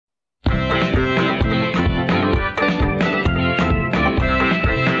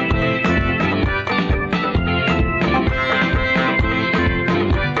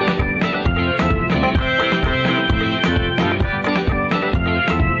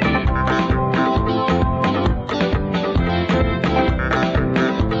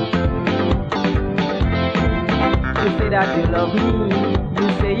that you love me. You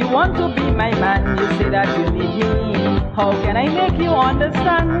say you want to be my man. You say that you need me. How can I make you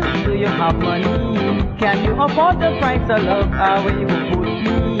understand? Do you have money? Can you afford the price of love? Where you will put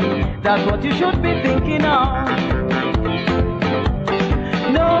me? That's what you should be thinking of.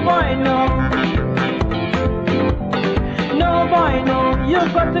 No boy, no. No boy, no.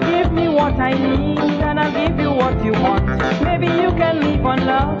 You've got to give me what I need, and I'll give you what you want. Maybe you can live on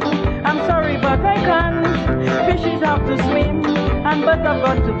love. I'm sorry, but I can't. Fishes have to swim, and birds have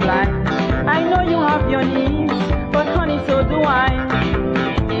got to fly. I know you have your needs, but honey, so do I.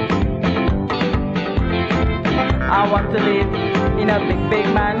 I want to live in a big, big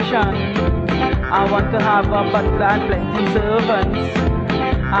mansion. I want to have a butler and plenty servants.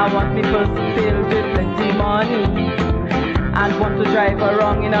 I want people filled with plenty money, and want to drive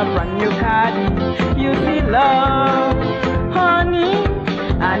around in a brand new car. You see, love, honey,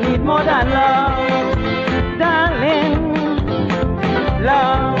 I need more than love, darling.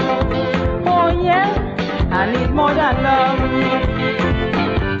 Love, oh yeah, I need more than love.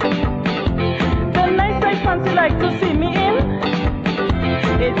 The nice I fancy like to see me in,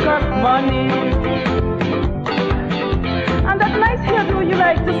 it costs money. And that nice hairdo you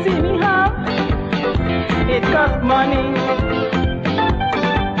like to see me have, it costs money.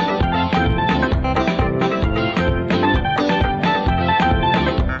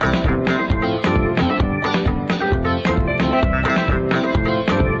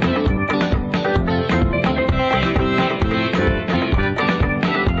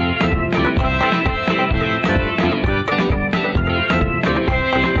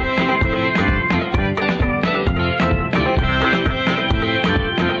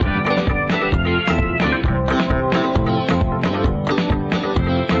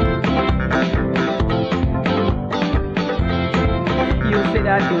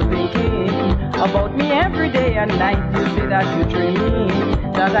 That you're thinking about me every day and night. You say that you're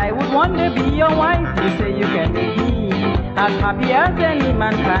dreaming that I would one day be your wife. You say you can make me as happy as any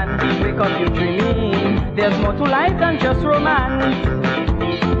man can. Wake up, you're dreaming. There's more to life than just romance.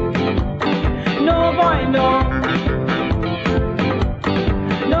 No boy, no.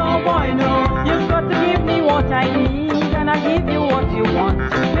 No boy, no. You've got to give me what I need, and I give you what you want.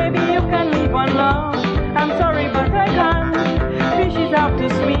 Maybe you can live on love. I'm sorry, but I can't. Fishes have to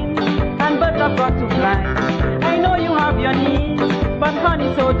swim, and birds have got to fly. I know you have your needs, but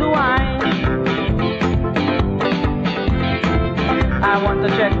honey, so do I. I want a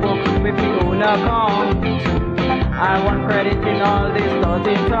checkbook with my own account. I want credit in all this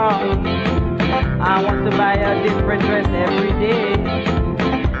dirty town. I want to buy a different dress every day,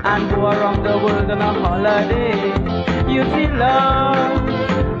 and go around the world on a holiday. You see,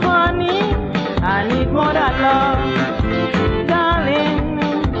 love, honey, I need more than love.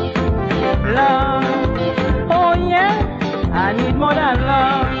 Love, oh yeah, I need more than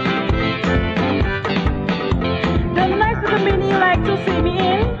love. The nice little mini you like to see me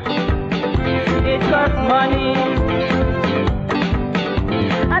in, it costs money.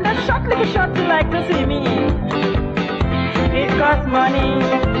 And that short little shot you like to see me in, it costs money.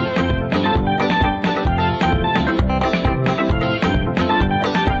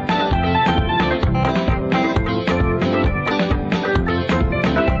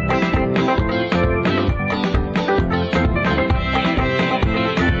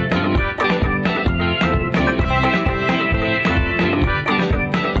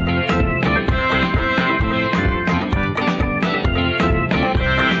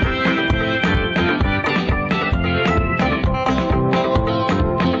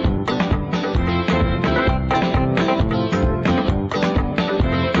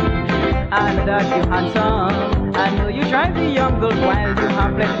 That you handsome, I know you drive the young girls wild. You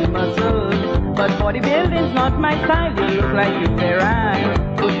have plenty muscles, but bodybuilding's not my style. You look like you fair.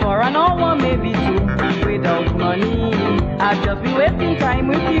 Good for an hour, maybe two. Without money, I'll just be wasting time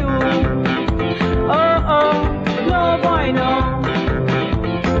with you. Oh, oh, no boy, no.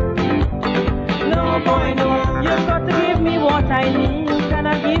 No boy, no. You've got to give me what I need, and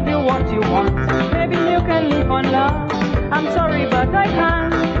I'll give you what you want. Maybe you can live on love. I'm sorry, but I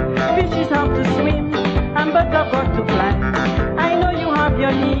can't. Fishes have to swim, and birds have got to fly. I know you have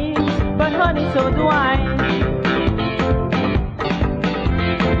your needs, but honey, so do I.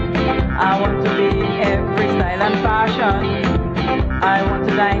 I want to be in every style and fashion. I want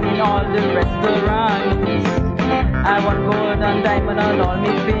to dine in all the restaurants. I want gold and diamond on all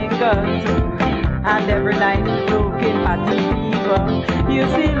my fingers, and every night looking at the fever. You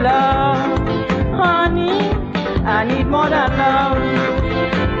see, love, honey, I need more than love.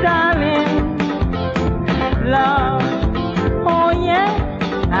 Darling, love, oh yeah,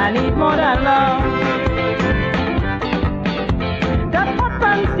 I need more than love.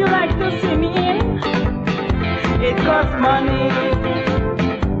 costs money.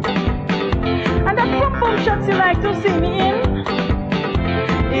 And that boom boom shots you like to see me in,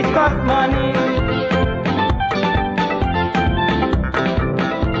 it costs money.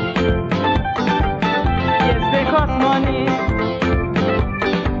 Yes, they cost money.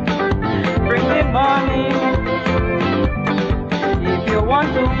 Bring the money if you want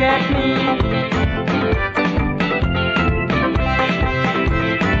to get me.